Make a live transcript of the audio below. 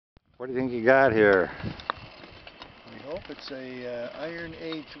What do you think you got here? We hope it's a Iron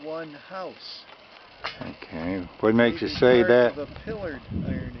Age 1 house. Okay. What makes you Maybe say part that? of a pillared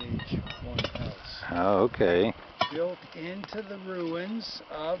Iron Age 1 house. Oh, okay. Built into the ruins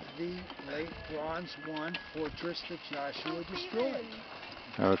of the late Bronze 1 fortress that Joshua destroyed.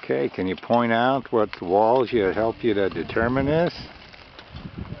 Okay. Can you point out what walls help you to determine this?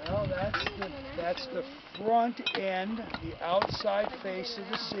 Well, that's the front end, the outside face of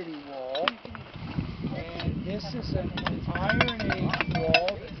the city wall. And this is an Iron Age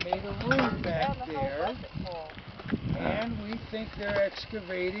wall that made a room back there. And we think they're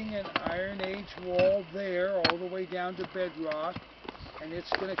excavating an Iron Age wall there all the way down to bedrock. And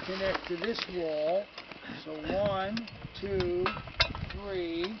it's going to connect to this wall. So 1, 2,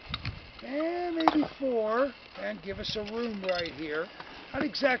 3, and maybe 4, and give us a room right here. Not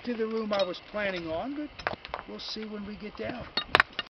exactly the room I was planning on, but we'll see when we get down.